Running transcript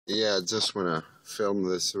Yeah, I just wanna film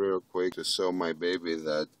this real quick to show my baby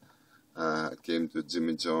that came to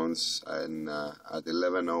Jimmy John's, and at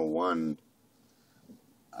 11:01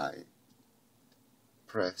 I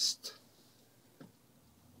pressed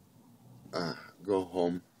go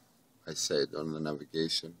home. I said on the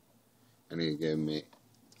navigation, and he gave me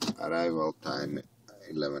arrival time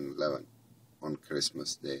 11:11 on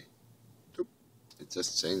Christmas Day. It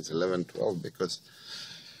just changed 11:12 because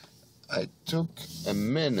I took a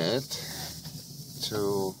minute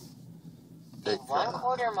to take in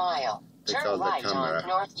 1/4 mile. Turn right on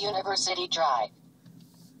North University Drive.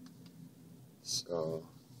 So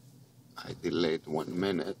I delayed 1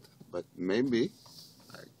 minute, but maybe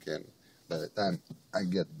I can, by the time I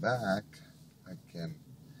get back, I can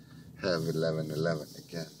have 11:11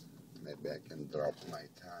 again. Maybe I can drop my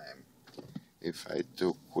time if I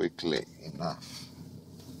do quickly enough.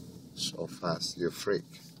 So fast, you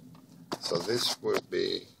freak. So this will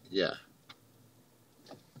be, yeah.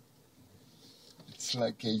 It's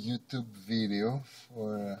like a YouTube video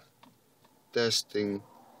for testing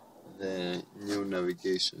the new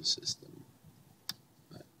navigation system.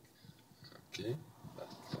 Okay,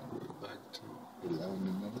 back to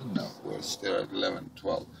 11:11. No, we're still at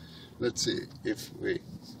 11:12. Let's see if we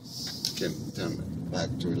can turn it back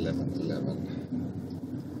to 11:11.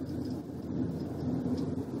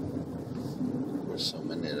 There's so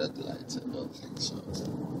many red lights, I don't think so.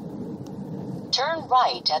 Turn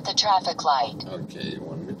right at the traffic light. Okay, you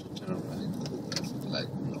want me to turn right at the traffic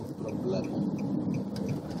light? No problemo.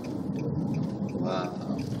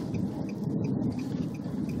 Wow.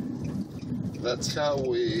 That's how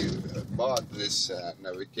we bought this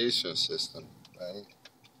navigation system, right?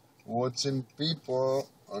 Watching people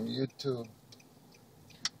on YouTube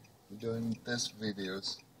doing test videos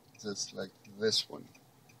just like this one.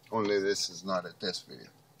 Only this is not a test video,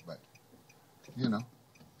 but you know,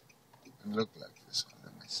 it looked like this one.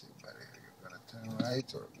 Let me see, buddy. Are you gonna turn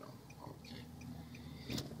right or no? Okay.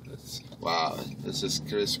 Wow, this is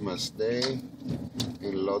Christmas Day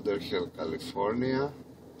in Lauderhill, California.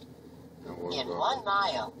 In 1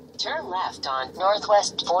 mile, turn left on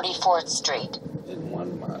Northwest 44th Street. In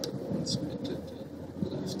 1 mile, it wants me to turn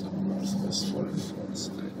left on Northwest 44th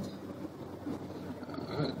Street.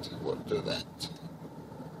 Alright, we'll do that.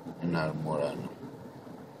 In Armorano.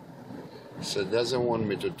 So it doesn't want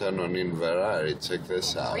me to turn on Inverrari. Check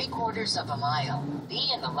this out. 3/4 mile.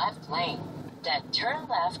 Be in the left lane. Then turn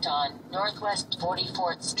left on Northwest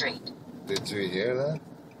 44th Street. Did you hear that?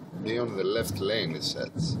 Be on the left lane, it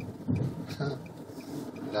says.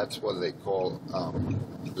 That's what they call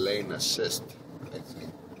lane assist, I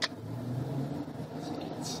think. So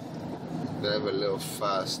let's drive a little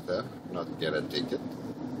faster, not get a ticket.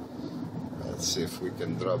 Let's see if we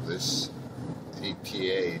can drop this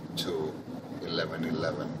ETA to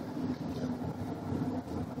 11:11 again.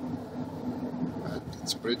 But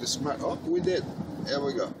it's pretty smart. Oh, we did. Here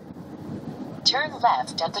we go. Turn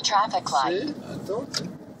left at the traffic light. See? I told you.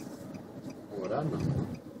 What I know.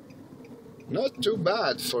 Not too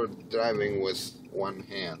bad for driving with one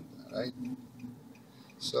hand, right?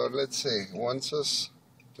 So let's say, it wants us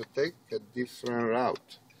to take a different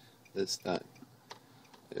route this time.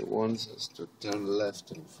 It wants us to turn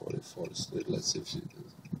left on 44th Street. Let's see if you can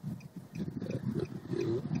get a good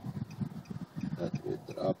view. That we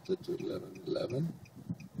dropped it to 11:11.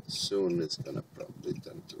 Soon it's gonna probably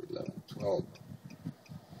turn to 11:12.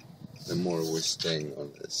 The more we're staying on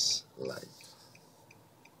this light.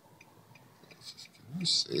 Can you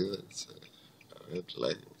see that it's a red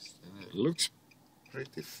light? It looks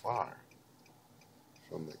pretty far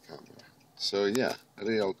from the camera. So yeah,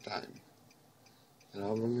 real time.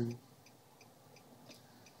 Traveling.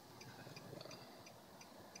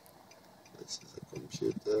 This is a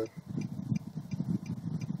computer.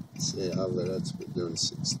 Say average, we're doing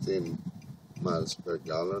 16 miles per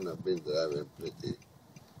gallon. I've been driving pretty,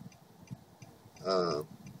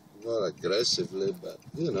 not aggressively, but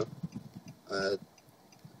you know, I had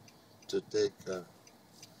to take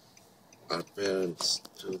our parents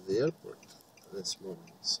to the airport this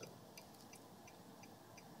morning, so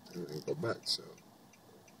and then go back. So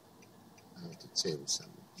I have to change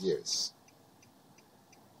some gears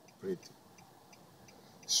pretty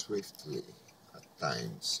swiftly at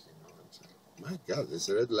times. You know, it's like, my God, this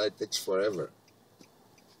red light takes forever.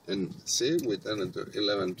 And see, we turned it to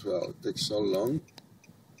 11:12. It takes so long.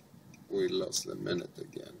 We lost the minute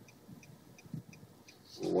again.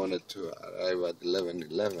 We wanted to arrive at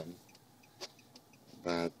 11:11,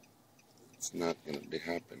 but it's not going to be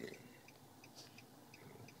happening.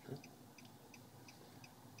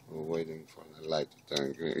 We're waiting for the light to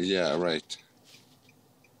turn green. Yeah, right.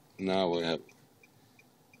 Now we have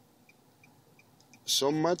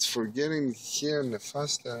so much for getting here in a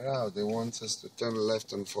faster route. They want us to turn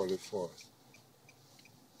left on 44th.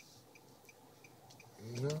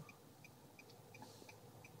 You know?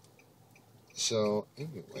 So,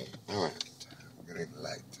 anyway, alright. Green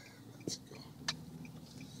light. Let's go.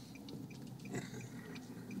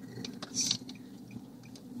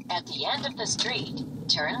 At the end of the street,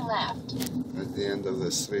 turn left. At the end of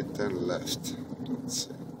the street, turn left. Let's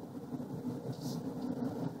see.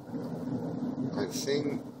 I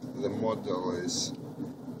think the model is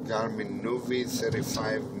Garmin Nuvi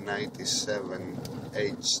 3597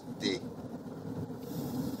 HD.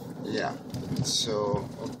 Yeah, so,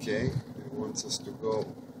 okay, it wants us to go.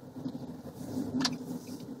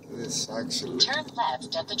 This actually... Turn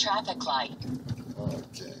left at the traffic light.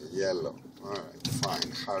 Okay, yellow. Alright,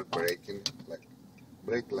 fine. Hard braking.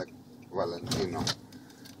 Brake like Valentino.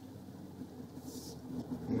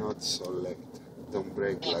 Not so late. Don't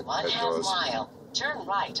brake In like 1/2 Pedrosa. mile, turn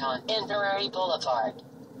right on Inverary Boulevard.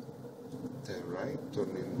 Turn right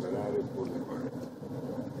on Inverary Boulevard.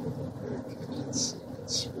 Okay, let's see.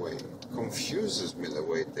 Let's wait. Confuses me the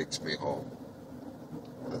way it takes me home.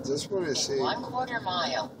 I just want to see. In 1/4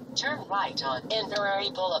 mile, turn right on Inverary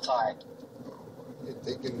Boulevard. You're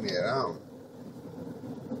taking me around.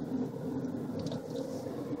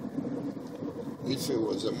 If it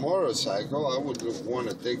was a motorcycle, I would want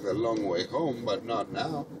to take the long way home, but not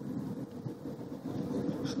now.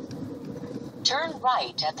 Turn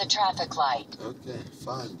right at the traffic light. Okay,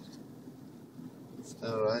 fine. It's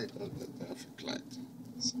all right at the traffic light.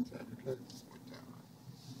 It's the traffic light.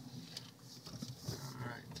 All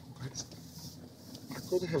right. What is that? I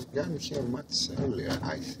could have gone here much earlier,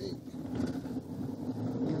 I think.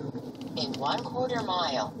 In 1/4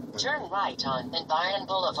 mile, turn right on Environ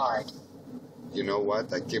Boulevard. You know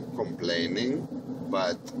what? I keep complaining,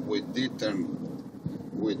 but we did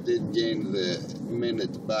gain the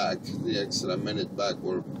minute back, the extra minute back.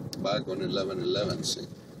 We're back on 11:11. See?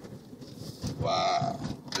 Wow,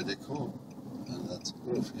 pretty cool. And that's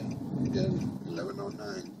proof, yeah. Again,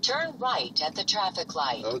 11:09. Turn right at the traffic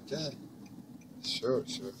light. Okay. Sure.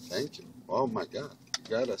 Thank you. Oh my God, you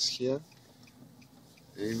got us here.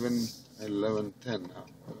 Even 11:10 now,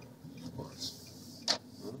 of course.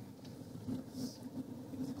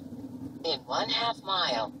 In 1/2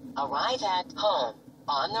 mile, arrive at home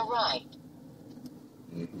on the right.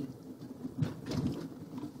 Mm-hmm.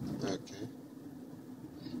 Okay.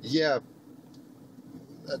 Yeah,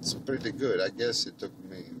 that's pretty good. I guess it took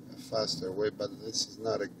me a faster way, but this is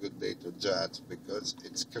not a good day to judge because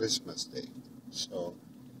it's Christmas Day. So,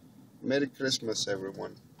 Merry Christmas,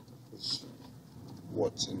 everyone who's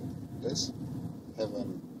watching this. Have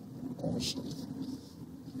an awesome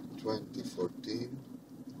 2014.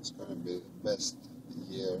 It's going to be the best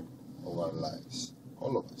year of our lives,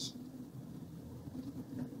 all of us.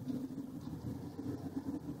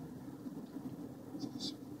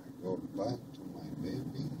 So I go back to my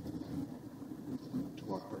baby,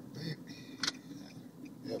 to our baby.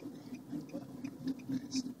 There we go.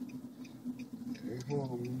 Very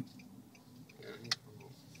home. Very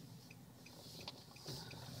home.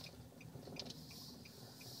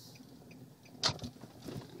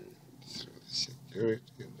 Through the security.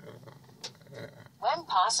 When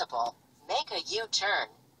possible, make a U-turn,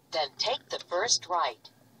 then take the first right.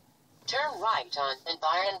 Turn right on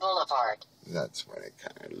Environ Boulevard. That's when it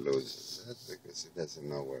kind of loses it because it doesn't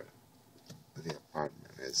know where the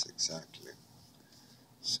apartment is exactly.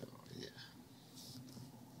 So, yeah.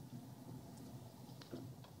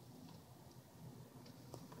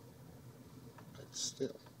 But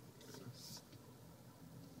still,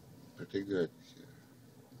 pretty good here.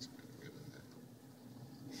 It's pretty good in the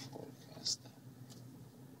forecast.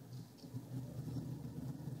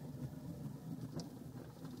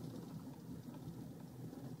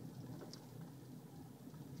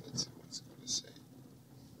 Let's see what it's going to say.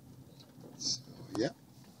 So, yeah,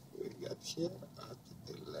 we got here at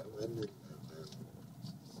 11:11.